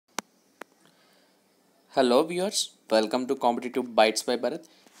Hello viewers, welcome to competitive bytes by Bharat.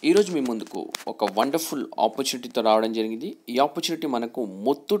 ఈరోజు మీ ముందుకు ఒక వండర్ఫుల్ ఆపర్చునిటీతో రావడం జరిగింది. ఈ ఆపర్చునిటీ మనకు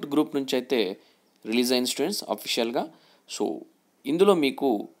ముత్తూట్ గ్రూప్ నుంచి అయితే రిలీజ్ అయిన స్టూడెంట్స్ అఫీషియల్గా. సో ఇందులో మీకు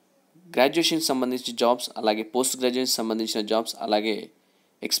గ్రాడ్యుయేషన్కి సంబంధించిన జాబ్స్, అలాగే పోస్ట్ గ్రాడ్యుయేషన్ సంబంధించిన జాబ్స్, అలాగే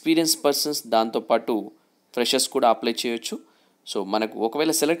ఎక్స్పీరియన్స్ పర్సన్స్, దాంతోపాటు ఫ్రెషర్స్ కూడా అప్లై చేయొచ్చు. సో మనకు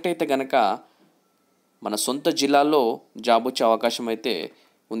ఒకవేళ సెలెక్ట్ అయితే కనుక మన సొంత జిల్లాలో జాబ్ వచ్చే అవకాశం అయితే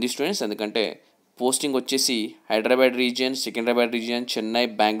ఉంది స్టూడెంట్స్. ఎందుకంటే పోస్టింగ్ వచ్చేసి హైదరాబాద్ రీజియన్, సికింద్రాబాద్ రీజియన్, చెన్నై,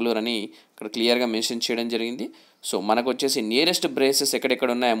 బెంగళూరు అని ఇక్కడ క్లియర్గా మెన్షన్ చేయడం జరిగింది. సో మనకు వచ్చేసి నియరెస్ట్ బ్రేసెస్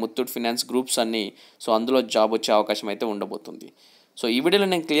ఎక్కడెక్కడ ఉన్నాయో ముత్తూట్ ఫైనాన్స్ గ్రూప్స్ అన్నీ, సో అందులో జాబ్ వచ్చే అవకాశం అయితే ఉండబోతుంది. సో ఈ వీడియోలో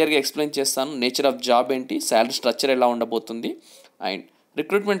నేను క్లియర్గా ఎక్స్ప్లెయిన్ చేస్తాను. నేచర్ ఆఫ్ జాబ్ ఏంటి, శాలరీ స్ట్రక్చర్ ఎలా ఉండబోతుంది, అండ్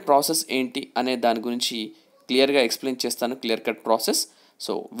రిక్రూట్మెంట్ ప్రాసెస్ ఏంటి అనే దాని గురించి క్లియర్గా ఎక్స్ప్లెయిన్ చేస్తాను, క్లియర్ కట్ ప్రాసెస్.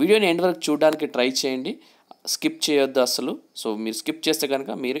 సో వీడియోని ఎండ్ వరకు చూడడానికి ట్రై చేయండి, స్కిప్ చేయొద్దు అసలు. సో మీరు స్కిప్ చేస్తే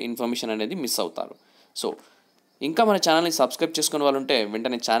కనుక మీరు ఇన్ఫర్మేషన్ అనేది మిస్ అవుతారు. సో ఇంకా మన ఛానల్ని సబ్స్క్రైబ్ చేసుకునే వాళ్ళు ఉంటే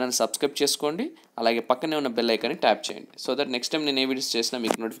వెంటనే ఛానల్ని సబ్స్క్రైబ్ చేసుకోండి, అలాగే పక్కనే ఉన్న బెల్ ఐకాన్ని ట్యాప్ చేయండి. సో దట్ నెక్స్ట్ టైం నేను ఏ వీడియోస్ చేసినా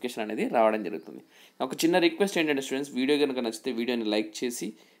మీకు నోటిఫికేషన్ అనేది రావడం జరుగుతుంది. ఒక చిన్న రిక్వెస్ట్ ఏంటంటే స్టూడెంట్స్, వీడియో కనుక నచ్చితే వీడియోని లైక్ చేసి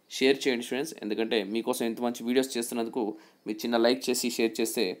షేర్ చేయండి స్టూడెంట్స్. ఎందుకంటే మీకోసం ఎంత మంచి వీడియోస్ చేస్తున్నందుకు మీరు చిన్న లైక్ చేసి షేర్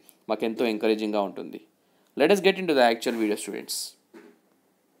చేస్తే మాకు ఎంతో ఎంకరేజింగ్గా ఉంటుంది. Let us get in to the actual video students.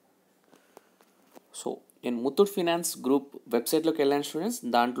 So నేను ముత్తూట్ ఫైనాన్స్ గ్రూప్ వెబ్సైట్లోకి వెళ్ళాను స్టూడెంట్స్.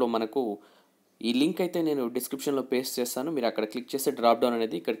 దాంట్లో మనకు ఈ లింక్ అయితే నేను డిస్క్రిప్షన్లో పేస్ట్ చేస్తాను. మీరు అక్కడ క్లిక్ చేస్తే డ్రాప్ డౌన్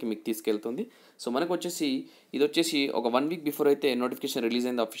అనేది ఇక్కడికి మీకు తీసుకెళ్తుంది. సో మనకు వచ్చేసి ఇది వచ్చేసి ఒక 1 week బిఫోర్ అయితే నోటిఫికేషన్ రిలీజ్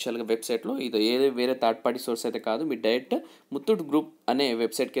అయింది అఫీషియల్గా వెబ్సైట్లో. ఇది వేరే థర్డ్ పార్టీ సోర్స్ అయితే కాదు, మీరు డైరెక్ట్ ముత్తూట్ గ్రూప్ అనే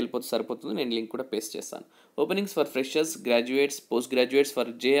వెబ్సైట్కి వెళ్ళిపోతే సరిపోతుంది. నేను లింక్ కూడా పేస్ట్ చేస్తాను. Openings for freshers, graduates, post graduates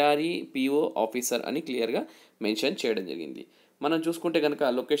for JRE PO officer అని క్లియర్గా మెన్షన్ చేయడం జరిగింది. మనం చూసుకుంటే కనుక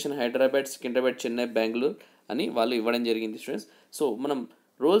లొకేషన్ హైదరాబాద్, సికింద్రాబాద్, చెన్నై, బెంగళూరు అని వాళ్ళు ఇవ్వడం జరిగింది స్టూడెంట్స్. సో మనం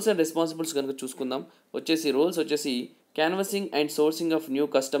రోల్స్ అండ్ రెస్పాన్సిబిలిటీస్ కనుక చూసుకుందాం. రోల్స్ వచ్చేసి canvassing and sourcing of new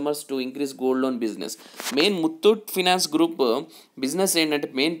customers to increase gold loan business. Main Muthoot finance group business ఏంటంటే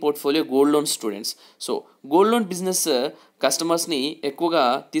main portfolio gold loan students. So gold loan business కస్టమర్స్ని ఎక్కువగా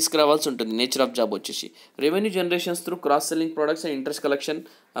తీసుకురావాల్సి ఉంటుంది. నేచర్ ఆఫ్ జాబ్ వచ్చేసి revenue generations through cross selling products and interest collection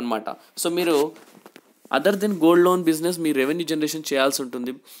అనమాట. So మీరు other then gold loan business మీరు revenue generation చేయాల్సి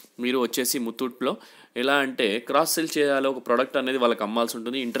ఉంటుంది. మీరు వచ్చేసి ముత్తూట్లో ఎలా అంటే క్రాస్ సెల్ చేయాలి, ఒక ప్రోడక్ట్ అనేది వాళ్ళకి అమ్మాల్సి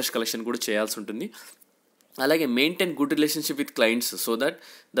ఉంటుంది, ఇంట్రెస్ట్ కలెక్షన్ కూడా చేయాల్సి ఉంటుంది. అలాగే maintain good relationship with clients so that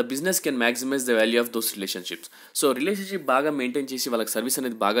the business can maximise the value of those relationships. So relationship బాగా మెయింటైన్ చేసి వాళ్ళకి సర్వీస్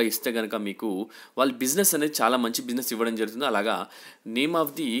అనేది బాగా ఇస్తే కనుక మీకు వాళ్ళ బిజినెస్ అనేది చాలా మంచి బిజినెస్ ఇవ్వడం జరుగుతుంది. అలాగా name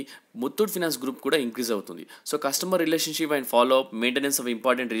of the Muthoot finance group కూడా ఇంక్రీజ్ అవుతుంది. So customer relationship and follow up, maintenance of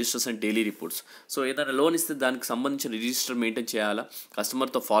important registers and daily reports. So ఏదైనా లోన్ ఇస్తే దానికి సంబంధించిన రిజిస్టర్ మెయింటైన్ చేయాలా,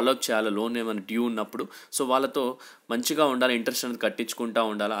 కస్టమర్తో ఫాలో అప్ చేయాలా, లోన్ ఏమైనా డ్యూ ఉన్నప్పుడు. సో వాళ్ళతో మంచిగా ఉండాలి, ఇంట్రెస్ట్ అనేది కట్టించుకుంటూ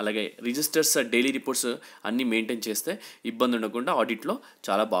ఉండాలి. అలాగే రిజిస్టర్స్, డైలీ రిపోర్ట్స్ అన్నీ మెయింటైన్ చేస్తే ఇబ్బంది ఉండకుండా ఆడిట్లో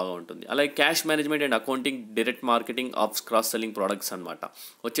చాలా బాగా ఉంటుంది. అలాగే cash management and accounting, direct marketing of cross selling products అనమాట.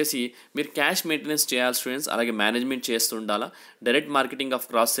 వచ్చేసి మీరు క్యాష్ మెయింటెనెన్స్ చేయాలి స్టూడెంట్స్, అలాగే మేనేజ్మెంట్ చేస్తూ ఉండాలా. Direct marketing of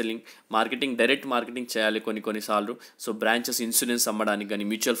cross selling, direct marketing చేయాలి కొన్నిసార్లు. సో బ్రాంచెస్, ఇన్సూరెన్స్ అమ్మడానికి కానీ,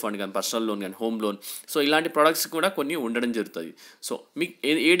 మ్యూచువల్ ఫండ్ కానీ, పర్సనల్ లోన్ కానీ, హోమ్ లోన్, సో ఇలాంటి ప్రొడక్ట్స్ కూడా కొన్ని ఉండడం జరుగుతుంది. సో మీకు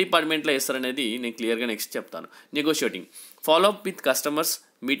ఏ డిపార్ట్మెంట్లో వేస్తారనేది నేను క్లియర్గా నెక్స్ట్ చెప్తాను. Negotiating, follow up with customers,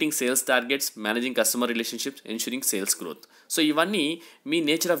 meeting sales targets, managing customer relationships, ensuring sales growth. So ఇవన్నీ మీ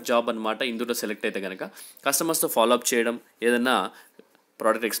నేచర్ ఆఫ్ జాబ్ అనమాట. ఇందులో సెలెక్ట్ అయితే కనుక కస్టమర్స్తో ఫాలో అప్ చేయడం, ఏదన్నా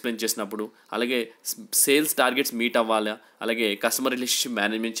ప్రోడక్ట్ ఎక్స్ప్లెయిన్ చేసినప్పుడు, అలాగే సేల్స్ టార్గెట్స్ మీట్ అవ్వాలా, అలాగే కస్టమర్ రిలేషన్షిప్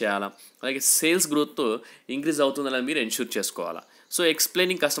మేనేజ్మెంట్ చేయాలా, అలాగే సేల్స్ గ్రోత్ ఇంక్రీజ్ అవుతుందని మీరు ఎన్షూర్ చేసుకోవాలా. So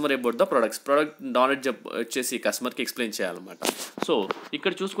explaining customer about the product knowledge వచ్చేసి కస్టమర్కి ఎక్స్ప్లెయిన్ చేయాలన్నమాట. సో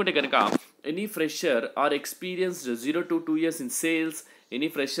ఇక్కడ చూసుకుంటే కనుక any fresher are experienced 0 to 2 years in sales, any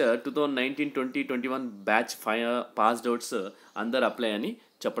fresher 2019, 20, 21 batch passed outs అందరు అప్లై అని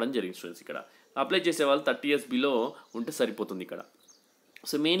చెప్పడం జరిగింది స్టూడెంట్స్. ఇక్కడ అప్లై చేసే వాళ్ళు 30 years బిలో ఉంటే సరిపోతుంది ఇక్కడ.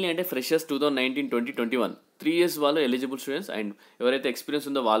 సో మెయిన్లీ అంటే ఫ్రెషర్స్ 2019, 20, 21 3 years వాళ్ళు ఎలిజిబుల్ స్టూడెంట్స్, అండ్ ఎవరైతే ఎక్స్పీరియన్స్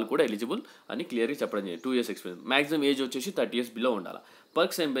ఉందో వాళ్ళు కూడా ఎలిజిబుల్ అని క్లియర్గా చెప్పడం జరిగింది. 2 years ఎక్స్పీరియన్స్, మ్యాక్సిమం ఏజ్ వచ్చేసి 30 years బిలో ఉండాలి.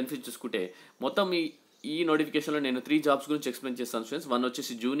 పర్క్స్ అండ్ బెనిఫిట్స్ చూసుకుంటే మొత్తం ఈ నోటిఫికేషన్లో నేను 3 jobs గురించి ఎక్స్ప్లెయిన్ చేస్తాను స్టూడెంట్స్. 1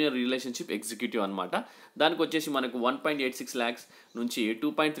 వచ్చేసి జూనియర్ రిలేషన్షిప్ ఎగ్జిక్యూటివ్ అనమాట. దానికి వచ్చేసి మనకు 1.86 lakhs నుంచి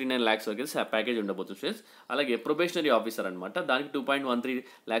 2.39 lakhs వరకు ప్యాకేజ్ ఉండబోతుంది స్టూడెంట్స్. అలాగే ప్రొబేషనరీ ఆఫీసర్ అనమాట, దానికి 2.13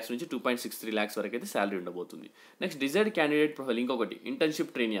 lakhs నుంచి 2.63 lakhs వరకు అయితే శాలరీ ఉండబోతుంది. నెక్స్ట్ డిజైర్డ్ క్యాండిడేట్ ప్రొఫైల్, ఇంకొకటి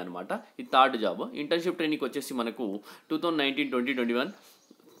ఇంటర్న్షిప్ ట్రైనీ అనమాట. ఇది 3rd జాబ్. ఇంటర్న్షిప్ ట్రైనీకి వచ్చేసి మనకు 2019, 20, 21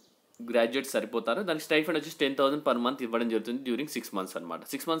 గ్రాడ్యుయేట్స్ సరిపోతారు. దానికి స్టైఫండ్ వచ్చేసి 10,000 per month ఇవ్వడం జరుగుతుంది డ్యూరింగ్ 6 months అనమాట.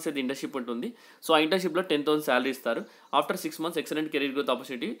 6 months అయితే ఇంటర్న్షిప్ ఉంటుంది. సో ఆ ఇంటర్న్షిప్లో 10,000 శాలరీ ఇస్తారు. After 6 months excellent career growth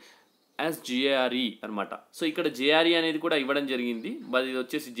opportunity as GRE అనమాట. సో ఇక్కడ జిఆర్ఈ అనేది కూడా ఇవ్వడం జరిగింది, బట్ ఇది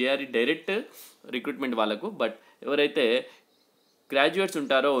వచ్చేసి జిఆర్ఈ డైరెక్ట్ రిక్రూట్మెంట్ వాళ్ళకు. బట్ ఎవరైతే గ్రాడ్యుయేట్స్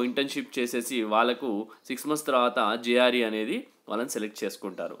ఉంటారో ఇంటర్న్షిప్ చేసేసి వాళ్ళకు 6 months తర్వాత జిఆర్ఈ అనేది వాళ్ళని సెలెక్ట్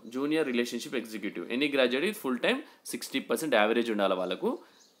చేసుకుంటారు. Junior relationship executive any graduate full time 60% average ఉండాలి వాళ్ళకు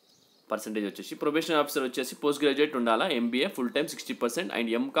పర్సెంటేజ్ వచ్చేసి. ప్రొబేషనరీ ఆఫీసర్ వచ్చేసి పోస్ట్ గ్రాడ్యుయేట్ ఉండాలా, MBA full time 60% and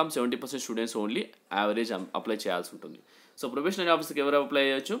MCom 70% students only average apply చేయాల్సి ఉంటుంది. సో ప్రొబేషనరీ ఆఫీసర్కి ఎవరు అప్లై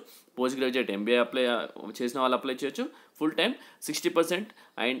చేయొచ్చు? పోస్ట్ గ్రాడ్యుయేట్ ఎంబీఏ అప్లై చేసిన వాళ్ళు అప్లై చేయొచ్చు, ఫుల్ టైం 60%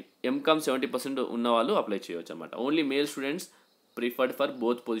 అండ్ ఎంకామ్ 70% ఉన్న వాళ్ళు అప్లై చేయొచ్చు అనమాట. Only male students preferred for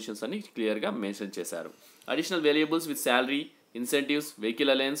both positions అని క్లియర్గా మెన్షన్ చేశారు. Additional variables with salary, incentives,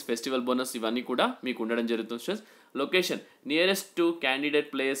 vehicle alliance, festival bonus ఇవన్నీ కూడా మీకు ఉండడం జరుగుతుంది students. Location nearest to candidate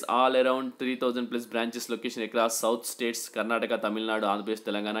place all around 3000+ branches location across south states Karnataka, Tamil Nadu, Andhra Pradesh,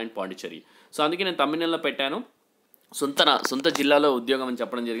 Telangana and Pondicherry. So అందుకే నేను తమిళనాడులో పెట్టాను, సొంత జిల్లాలో ఉద్యోగం అని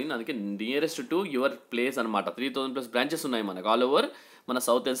చెప్పడం జరిగింది. అందుకే నియరెస్ట్ టు యువర్ ప్లేస్ అనమాట. 3000+ బ్రాంచెస్ ఉన్నాయి మనకు ఆల్ ఓవర్ మన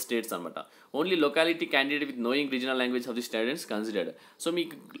సౌత్ అండ్ స్టేట్స్ అనమాట. Only locality candidate with knowing regional language of the students considered. So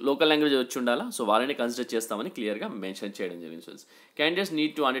మీకు లోకల్ లాంగ్వేజ్ వచ్చి ఉండాలా, సో వాళ్ళని కన్సిడర్ చేస్తామని క్లియర్గా మెన్షన్ చేయడం జరిగింది students. Candidates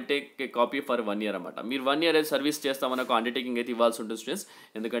need to undertake a copy for 1 year అనమాట. మీరు 1 year సర్వీస్ చేస్తామనకు అండర్టేకింగ్ అయితే ఇవ్వాల్సి ఉంటుంది స్టూడెంట్స్,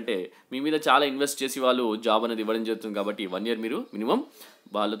 ఎందుకంటే మీ మీద చాలా ఇన్వెస్ట్ చేసి వాళ్ళు జాబ్ అనేది ఇవ్వడం జరుగుతుంది కాబట్టి 1 year మీరు మినిమం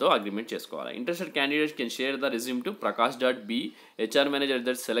వాళ్ళతో అగ్రిమెంట్ చేసుకోవాలి. Interested candidates can share the resume to prakash.b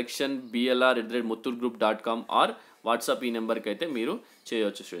hrmanager@selection.bllr@muthoot.com are WhatsApp ఈ నెంబర్కి అయితే మీరు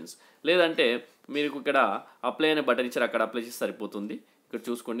చేయవచ్చు స్టూడెంట్స్. లేదంటే మీరు ఇక్కడ అప్లై అనే బటన్ ఇచ్చారు, అక్కడ అప్లై చేసి సరిపోతుంది. ఇక్కడ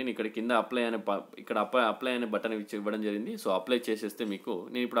చూసుకోండి, నేను ఇక్కడ కింద అప్లై అనే బటన్ ఇవ్వడం జరిగింది. సో అప్లై చేసేస్తే మీకు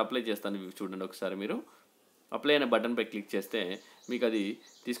నేను ఇప్పుడు అప్లై చేస్తాను, చూడండి ఒకసారి. మీరు అప్లై అనే బటన్పై క్లిక్ చేస్తే మీకు అది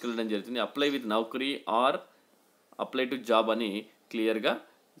తీసుకెళ్ళడం జరుగుతుంది. Apply with Naukri are apply to job అని క్లియర్గా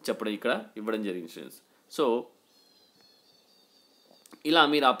చెప్పడం ఇక్కడ ఇవ్వడం జరిగింది స్టూడెంట్స్. సో ఇలా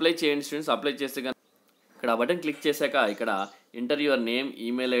మీరు అప్లై చేయండి స్టూడెంట్స్. అప్లై చేస్తే కానీ ఇక్కడ బటన్ క్లిక్ చేశాక ఇక్కడ enter your name,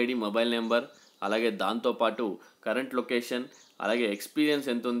 email ID, mobile number, అలాగే దాంతోపాటు కరెంట్ లొకేషన్, అలాగే ఎక్స్పీరియన్స్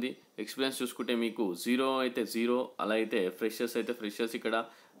ఎంత ఉంది. ఎక్స్పీరియన్స్ చూసుకుంటే మీకు 0 అయితే 0, అలా అయితే ఫ్రెషర్స్ అయితే ఫ్రెషర్స్ ఇక్కడ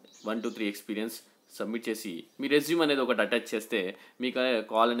 1 to 3 ఎక్స్పీరియన్స్ సబ్మిట్ చేసి మీ రెజ్యూమ్ అనేది ఒకటి అటాచ్ చేస్తే మీకు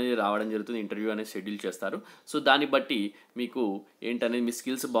కాల్ అనేది రావడం జరుగుతుంది, ఇంటర్వ్యూ అనేది షెడ్యూల్ చేస్తారు. సో దాన్ని బట్టి మీకు ఏంటనేది మీ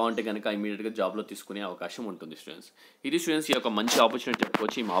స్కిల్స్ బాగుంటే కనుక ఇమీడియట్గా జాబ్లో తీసుకునే అవకాశం ఉంటుంది స్టూడెంట్స్. ఇది స్టూడెంట్స్ ఈ యొక్క మంచి ఆపర్చునిటీ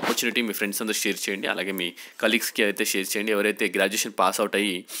చెప్పుకోవచ్చు. ఈ ఆపర్చునిటీ మీ ఫ్రెండ్స్ అందరూ షేర్ చేయండి, అలాగే మీ కలీగ్స్కి అయితే షేర్ చేయండి. ఎవరైతే గ్రాడ్యుయేషన్ పాస్ అవుట్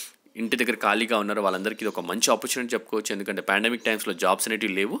అయ్యి ఇంటి దగ్గర ఖాళీగా ఉన్నారో వాళ్ళందరికీ ఇది ఒక మంచి ఆపర్చునిటీ చెప్పుకోవచ్చు, ఎందుకంటే పాండమిక్ టైమ్స్లో జాబ్స్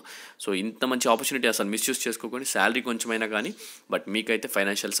అనేటివి లేవు. సో ఇంత మంచి ఆపర్చునిటీ అసలు మిస్యూజ్ చేసుకోకండి. శాలరీ కొంచెమైనా కానీ, బట్ మీకైతే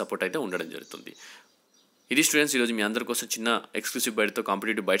ఫైనాన్షియల్ సపోర్ట్ అయితే ఉండడం జరుగుతుంది. ఇది స్టూడెంట్స్ ఈరోజు మీ అందరి కోసం చిన్న ఎక్స్క్లూసివ్ బైట్తో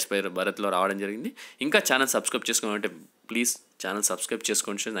కాంపిటేటివ్ బైట్స్ భారత్లో రావడం జరిగింది. ఇంకా ఛానల్ సబ్స్క్రైబ్ చేసుకోవాలంటే ప్లీజ్ ఛానల్ సబ్స్క్రైబ్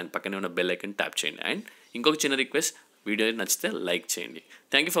చేసుకోండి స్టూడెంట్స్. అండ్ పక్కనే ఉన్న బెల్ ఐకన్ ట్యాప్ చేయండి. అండ్ ఇంకొక చిన్న రిక్వెస్ట్, వీడియో నచ్చితే లైక్ చేయండి.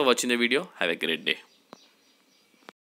 Thank you for watching the video. Have a great day.